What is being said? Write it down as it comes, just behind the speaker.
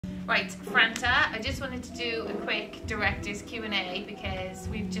Right, Franta, I just wanted to do a quick director's Q&A because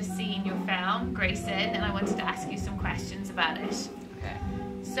we've just seen your film, Grayson, and I wanted to ask you some questions about it. Okay.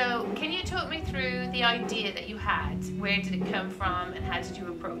 So, can you talk me through the idea that you had? Where did it come from and how did you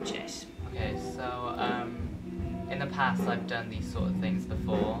approach it? Okay, so in the past I've done these sort of things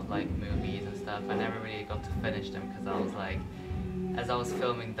before, like movies and stuff. I never really got to finish them because I was like, as I was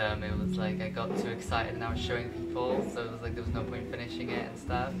filming them, it was like I got too excited and I was showing people, so it was like there was no point finishing it and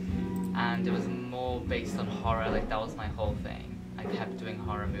stuff. And it was more based on horror, like that was my whole thing. I kept doing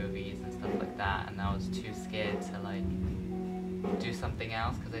horror movies and stuff like that, and I was too scared to like do something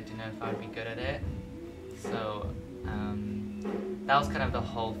else because I didn't know if I would be good at it. So that was kind of the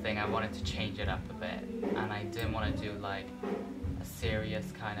whole thing. I wanted to change it up a bit, and I didn't want to do like a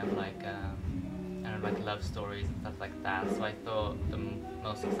serious kind of like I don't know, like love stories and stuff like that. So I thought the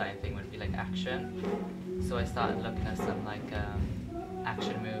most exciting thing would be like action. So I started looking at some like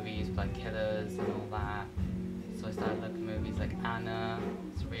action movies with like killers and all that. So I started looking at movies like Anna,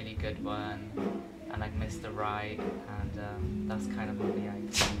 it's a really good one, and like Mr. Right, and that's kind of all the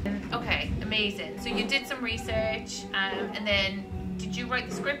idea. Okay, amazing. So you did some research, and then did you write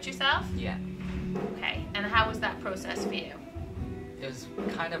the script yourself? Yeah. Okay, and how was that process for you? It was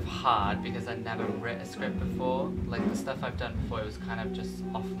kind of hard because I'd never written a script before. Like the stuff I've done before, it was kind of just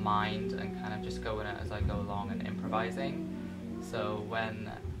off mind and kind of just going it as I go along and improvising. So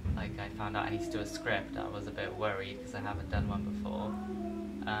when like I found out I need to do a script, I was a bit worried because I haven't done one before.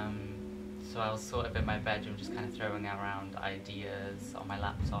 So I was sort of in my bedroom just kind of throwing around ideas on my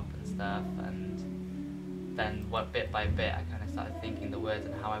laptop and stuff, and then bit by bit I kind of started thinking the words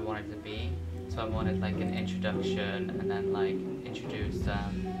and how I wanted it to be. So I wanted like an introduction and then like introduce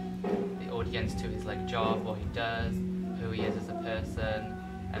the audience to his like job, what he does, who he is as a person,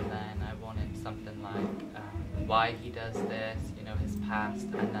 and then I wanted something like why he does this, you know, his past,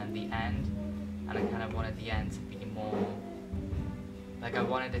 and then the end. And I kind of wanted the end to be more like I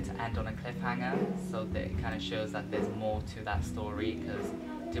wanted it to end on a cliffhanger, so that it kind of shows that there's more to that story because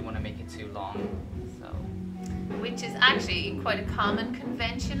I didn't want to make it too long. So. Which is actually quite a common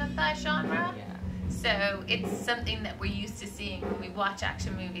convention of that genre. Yeah. So it's something that we're used to seeing when we watch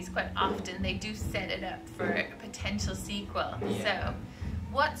action movies quite often. They do set it up for a potential sequel. Yeah. So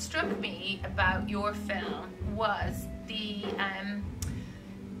what struck me about your film was the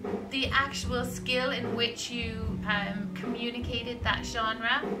actual skill in which you communicated that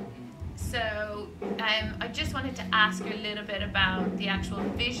genre. So I just wanted to ask you a little bit about the actual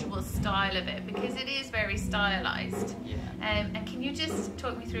visual style of it because it is very stylized. Yeah. And can you just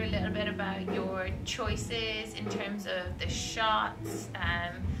talk me through a little bit about your choices in terms of the shots,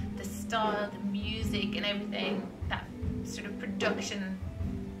 the style, the music and everything, that sort of production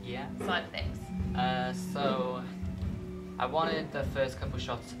side of things? So I wanted the first couple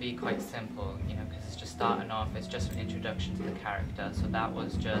shots to be quite simple, you know, because it's just starting off, it's just an introduction to the character, so that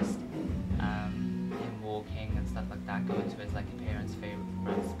was just him walking and stuff like that, going to his like parents'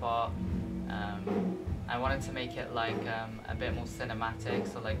 favourite spot. I wanted to make it like a bit more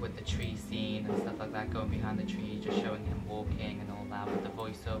cinematic, so like with the tree scene and stuff like that, going behind the tree, just showing him walking and all that, with the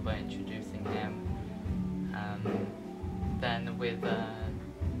voiceover introducing him. Then with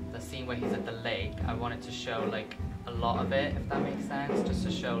the scene where he's at the lake, I wanted to show like a lot of it, if that makes sense, just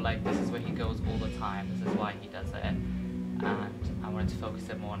to show like this is where he goes all the time, this is why he does it, and I wanted to focus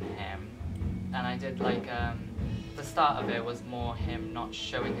it more on him. And I did like the start of it was more him not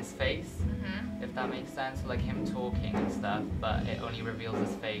showing his face, if that makes sense, like him talking and stuff, but it only reveals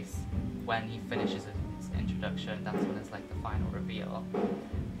his face when he finishes his introduction. That's when it's like the final reveal.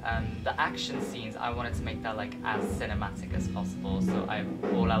 The action scenes, I wanted to make that like as cinematic as possible, so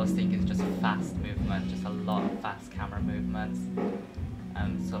all I was thinking is just fast movement, just a lot of fast camera movements.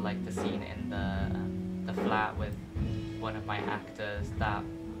 So like the scene in the flat with one of my actors, that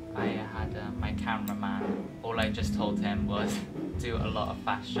I had my cameraman, all I just told him was do a lot of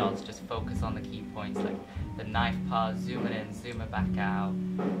fast shots, just focus on the key points, like the knife part, zoom it in, zoom it back out.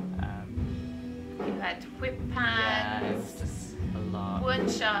 You had whip pans. Yeah, it was just a lot. One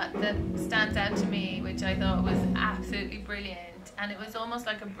shot that stands out to me, which I thought was absolutely brilliant, and it was almost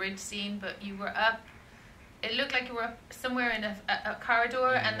like a bridge scene, but you were up, it looked like you were up somewhere in a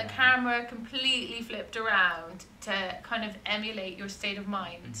corridor, and the camera completely flipped around to kind of emulate your state of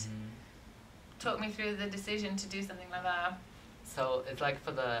mind. Talk me through the decision to do something like that. So it's like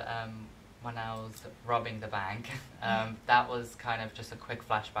for the when I was robbing the bank, that was kind of just a quick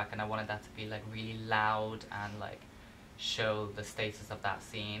flashback, and I wanted that to be like really loud and like show the status of that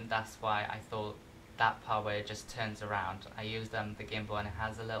scene. That's why I thought that part where it just turns around, I used the gimbal, and it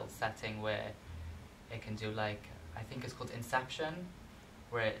has a little setting where it can do like, I think it's called Inception,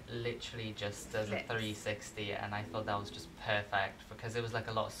 where it literally just does Flips. a 360, and I thought that was just perfect because it was like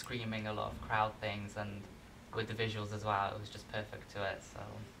a lot of screaming, a lot of crowd things, and with the visuals as well, it was just perfect to it. So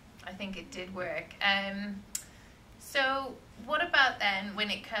I think it did work. So what about then when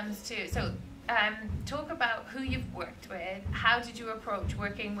it comes to, talk about who you've worked with. How did you approach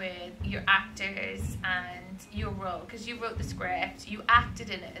working with your actors and your role? Because you wrote the script, you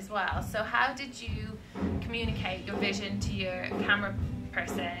acted in it as well. So how did you communicate your vision to your camera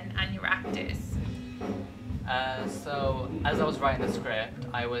person and your actors? So as I was writing the script,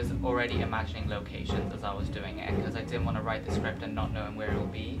 I was already imagining locations as I was doing it, because I didn't want to write the script and not knowing where it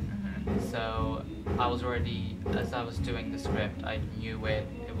would be. So I was already, as I was doing the script, I knew where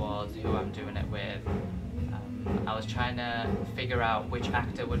it was, who I'm doing it with. I was trying to figure out which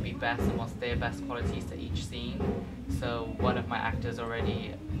actor would be best and what's their best qualities to each scene. So one of my actors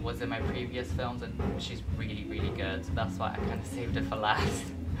already was in my previous films, and she's really, really good. So that's why I kind of saved it for last,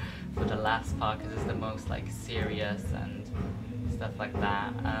 for the last part, because it's the most like serious and stuff like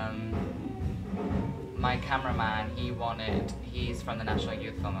that. My cameraman, he's from the National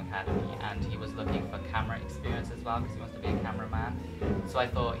Youth Film Academy, and he was looking for camera experience as well because he wants to be a cameraman. So I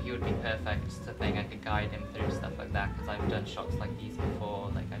thought he would be perfect to think I could guide him through stuff like that, because I've done shots like these before,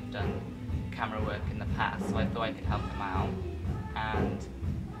 like I've done camera work in the past, so I thought I could help him out. And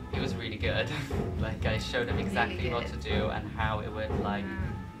he was really good. Like I showed him exactly what to do and how it would like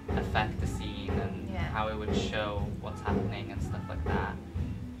affect the scene and how it would show what's happening and stuff like that.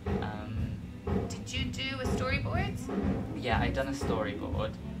 Did you do a storyboard? Yeah, I done a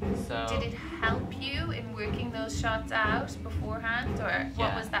storyboard. So did it help you in working those shots out beforehand, or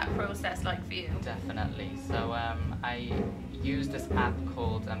what was that process like for you? Definitely. So I used this app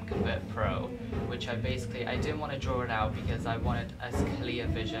called Convert Pro, which I didn't want to draw it out because I wanted as clear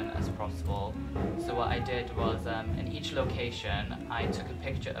vision as possible. So what I did was in each location I took a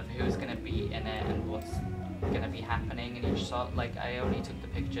picture of who's going to be in it and what's going to be happening in each shot. Like I only took the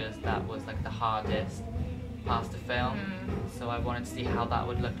pictures that was like the hardest parts to film. So I wanted to see how that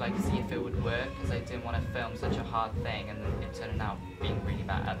would look like, see if it would work, because I didn't want to film such a hard thing and it turned out being really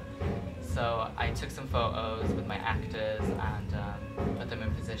bad. So I took some photos with my actors and put them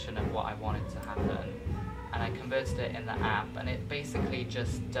in position of what I wanted to happen, and I converted it in the app, and it basically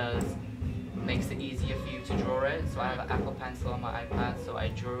just makes it easier for you to draw it. So I have an Apple Pencil on my iPad, so I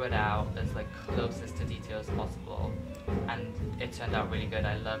drew it out as like closest to detail as possible, and it turned out really good.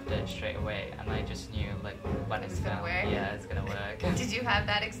 I loved it straight away, and I just knew like when it's gonna work. Yeah, it's gonna work. Did you have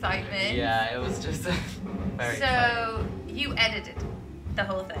that excitement? Yeah, it was just very exciting. You edited the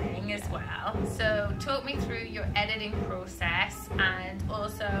whole thing as well. So talk me through your editing process, and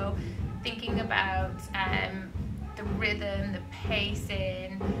also thinking about the rhythm, the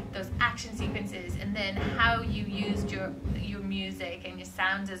pacing, those action sequences, and then how you used your music and your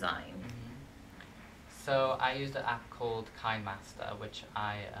sound design. So I used an app called KineMaster, which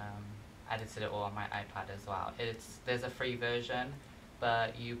I edited it all on my iPad as well. There's a free version,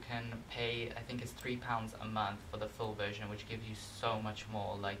 but you can pay, I think it's £3 a month for the full version, which gives you so much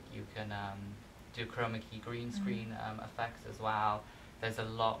more. Like you can do chroma key green screen effects as well. There's a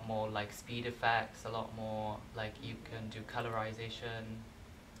lot more like speed effects, a lot more like you can do colorization,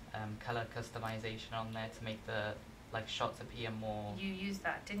 color customization on there to make the like shots appear more. You used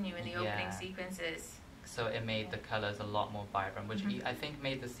that, didn't you, in the opening sequences? So it made the colors a lot more vibrant, which I think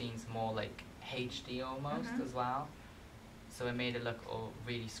made the scenes more like HD almost as well. So it made it look all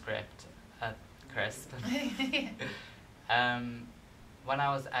really crisp. When I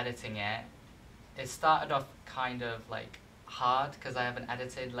was editing it, it started off kind of like hard because I haven't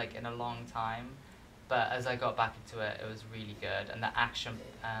edited like in a long time, but as I got back into it, it was really good, and the action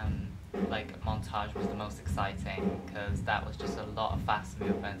like montage was the most exciting because that was just a lot of fast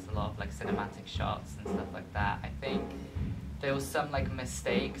movements, a lot of like cinematic shots and stuff like that. I think there was some like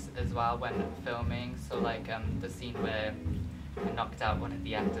mistakes as well when filming, so like the scene where I knocked out one of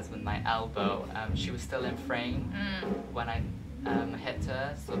the actors with my elbow, she was still in frame when I hit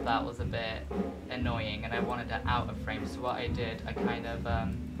her, so that was a bit annoying and I wanted her out of frame. So what I did, I kind of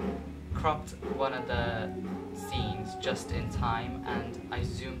cropped one of the scenes just in time and I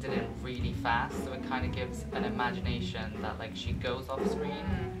zoomed it in really fast, so it kind of gives an imagination that like she goes off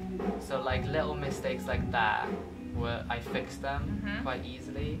screen. So like little mistakes like that, I fixed them quite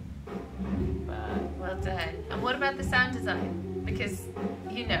easily. But well done. And what about the sound design? Because,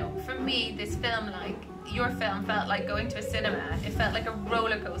 you know, for me, this film, like your film, felt like going to a cinema. It felt like a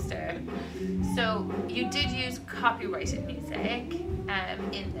roller coaster. So you did use copyrighted music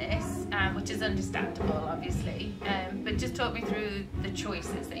in this, which is understandable, obviously. But just talk me through the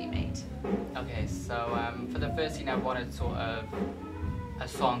choices that you made. Okay, so for the first scene, I wanted sort of a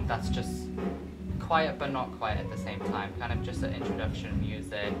song that's just quiet but not quiet at the same time, kind of just an introduction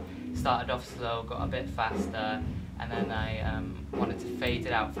music. Started off slow, got a bit faster, and then I wanted to fade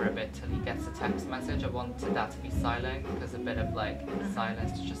it out for a bit till he gets a text message. I wanted that to be silent because a bit of like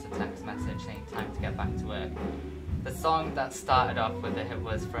silence to just a text message saying time to get back to work. The song that started off with it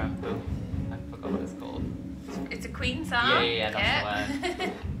was from, I forgot what it's called. It's a Queen song. Yeah, that's the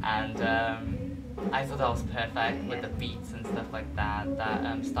one. And I thought that was perfect with the beats and stuff like that.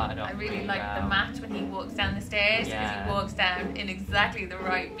 That started off. I really like the match when he walks down the stairs because he walks down in exactly the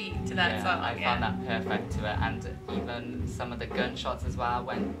right beat to that song. I found that perfect to it, and even some of the gunshots as well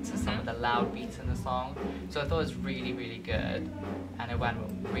went to some of the loud beats in the song. So I thought it was really, really good, and it went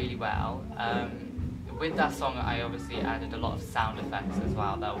really well. With that song, I obviously added a lot of sound effects as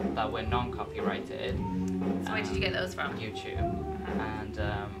well that were non-copyrighted. So where did you get those from? YouTube. And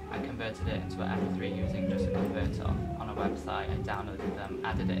I converted it into an MP3 using just a converter on a website. I downloaded them,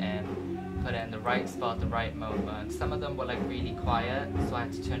 added it in, put it in the right spot, the right moment. Some of them were like really quiet, so I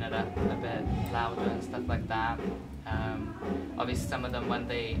had to turn it up a bit louder and stuff like that. Obviously some of them, when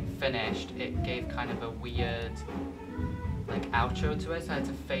they finished, it gave kind of a weird like outro to it, so I had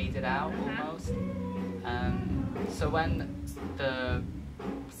to fade it out almost. So when the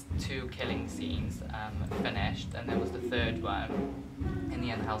 2 killing scenes finished, and there was the 3rd one in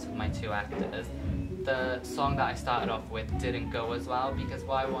the end house with my 2 actors, the song that I started off with didn't go as well, because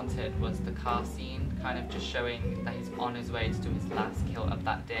what I wanted was the car scene kind of just showing that he's on his way to do his last kill of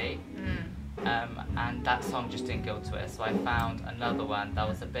that day. And that song just didn't go to it, so I found another one that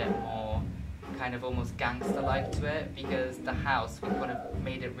was a bit more kind of almost gangster-like to it, because the house, we kind of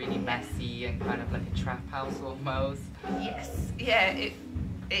made it really messy and kind of like a trap house almost. Yes, yeah,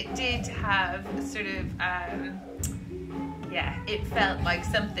 it did have sort of, it felt like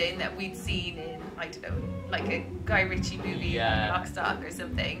something that we'd seen in, I don't know, like a Guy Ritchie movie, Lock, Stock or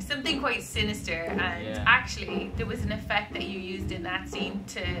something quite sinister. And actually there was an effect that you used in that scene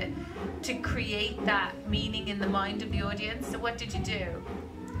to create that meaning in the mind of the audience. So what did you do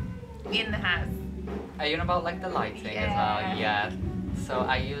in the house? Are you on about like the lighting as well? Yeah. So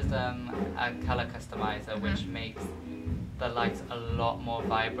I used a color customizer which makes the lights a lot more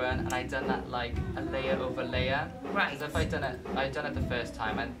vibrant, and I done that like a layer over layer. Right. Because if I done it the first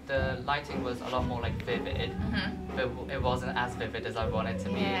time, and the lighting was a lot more like vivid, but it wasn't as vivid as I wanted to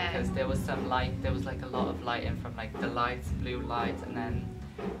be, because there was some light. There was like a lot of lighting from like the lights, blue lights, and then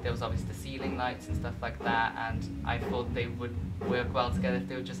there was obviously the ceiling lights and stuff like that. And I thought they would work well together if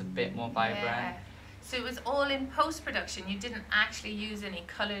they were just a bit more vibrant. Yeah. So it was all in post-production. You didn't actually use any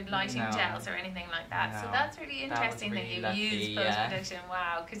coloured lighting gels or anything like that. So that's really interesting that you used post-production.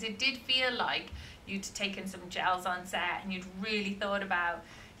 Wow, because it did feel like you'd taken some gels on set and you'd really thought about,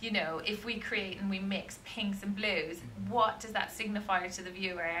 you know, if we create and we mix pinks and blues, what does that signify to the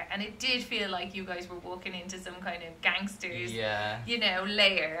viewer? And it did feel like you guys were walking into some kind of gangsters, you know,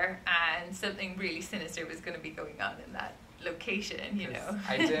 lair, and something really sinister was going to be going on in that location, you know.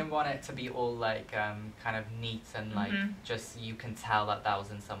 I didn't want it to be all like kind of neat and like just you can tell that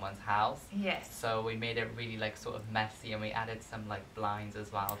was in someone's house. Yes. So we made it really like sort of messy, and we added some like blinds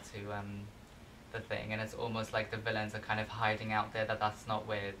as well to the thing, and it's almost like the villains are kind of hiding out there, that's not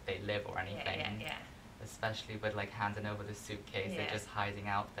where they live or anything. Yeah. Especially with like handing over the suitcase, they're just hiding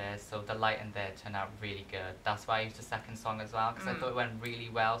out there. So the light in there turned out really good. That's why I used the second song as well, because I thought it went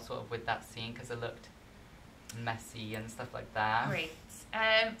really well sort of with that scene, because it looked messy and stuff like that. Great.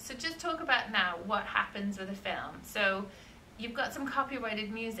 So just talk about now what happens with a film. So you've got some copyrighted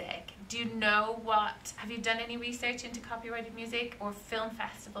music. Do you know have you done any research into copyrighted music or film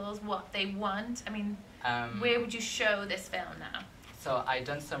festivals, what they want? I mean, where would you show this film now? So I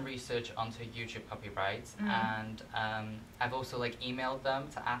done some research onto YouTube copyrights, and I've also like emailed them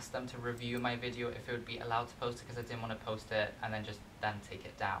to ask them to review my video if it would be allowed to post it, because I didn't want to post it and then just take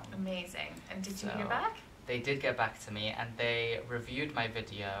it down. Amazing. And did you hear back? They did get back to me, and they reviewed my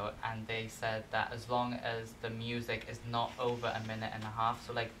video, and they said that as long as the music is not over a minute and a half,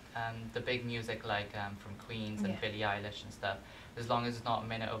 so like the big music like from Queens and Billie Eilish and stuff, as long as it's not a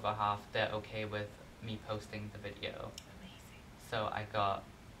minute over half, they're okay with me posting the video. Amazing. So I got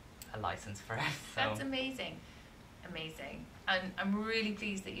a license for it. So. That's amazing. Amazing. And I'm really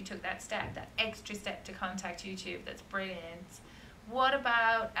pleased that you took that step, that extra step to contact YouTube. That's brilliant. What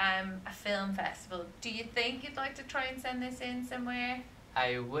about a film festival? Do you think you'd like to try and send this in somewhere?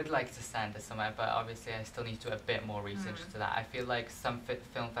 I would like to send it somewhere, but obviously I still need to do a bit more research to that. I feel like some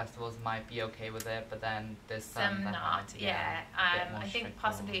film festivals might be okay with it, but then there's some that not. I think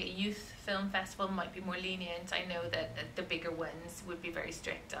possibly a youth film festival might be more lenient. I know that the bigger ones would be very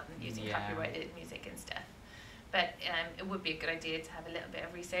strict on using copyrighted music and stuff. But it would be a good idea to have a little bit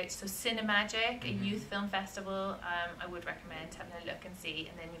of research. So Cinemagic, a youth film festival, I would recommend having a look and see.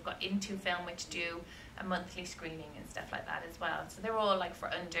 And then you've got Into Film, which do a monthly screening and stuff like that as well. So they're all like for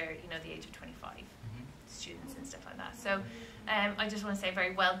under, you know, the age of 25 students and stuff like that. So I just want to say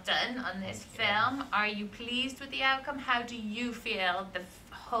very well done on this film. Are you pleased with the outcome? How do you feel the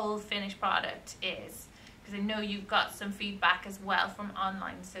whole finished product is? Because I know you've got some feedback as well from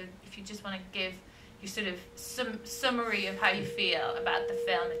online. So if you just want to give your sort of summary of how you feel about the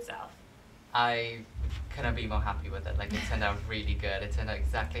film itself. I couldn't be more happy with it. Like, it turned out really good. It turned out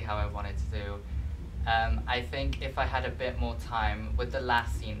exactly how I wanted to do. I think if I had a bit more time with the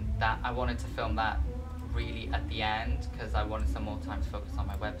last scene, that I wanted to film that really at the end, because I wanted some more time to focus on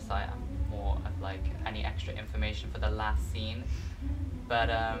my website and more of like any extra information for the last scene.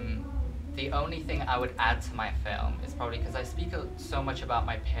 But the only thing I would add to my film is probably, because I speak so much about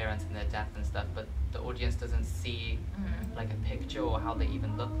my parents and their death and stuff, but the audience doesn't see like a picture or how they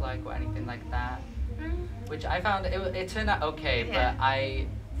even look like or anything like that, which I found it turned out okay, but I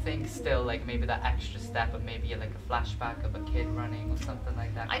think still like maybe that extra step of maybe like a flashback of a kid running or something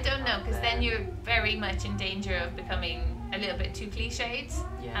like that. I don't know, because then you're very much in danger of becoming a little bit too cliched.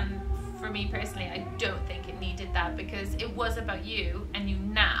 And for me personally, I don't think it needed that, because it was about you and you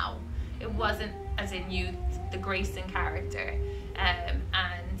now. It wasn't as in you, the Grayson character.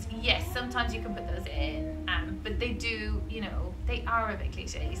 And yes, sometimes you can put those in, but they do, you know, they are a bit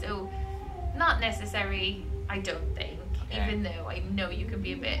cliche. So not necessary, I don't think, even though I know you can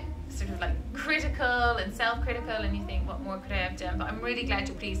be a bit sort of like critical and self-critical and you think, what more could I have done? But I'm really glad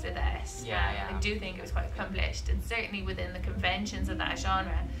you're pleased with it. I do think it was quite accomplished, and certainly within the conventions of that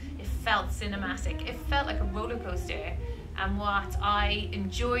genre, it felt cinematic. It felt like a roller coaster. And what I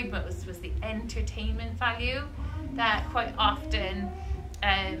enjoyed most was the entertainment value, that quite often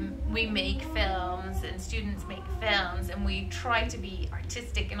we make films and students make films and we try to be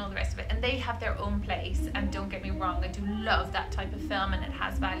artistic and all the rest of it, and they have their own place, and don't get me wrong, I do love that type of film and it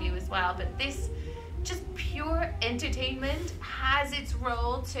has value as well, but this just pure entertainment has its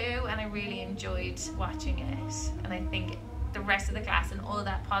role too, and I really enjoyed watching it. And I think the rest of the class and all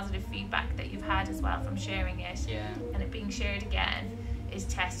that positive feedback that you've had as well from sharing it and it being shared again is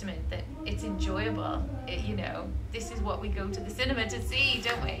testament that it's enjoyable. You know, this is what we go to the cinema to see,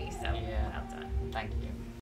 don't we? So well done. Thank you.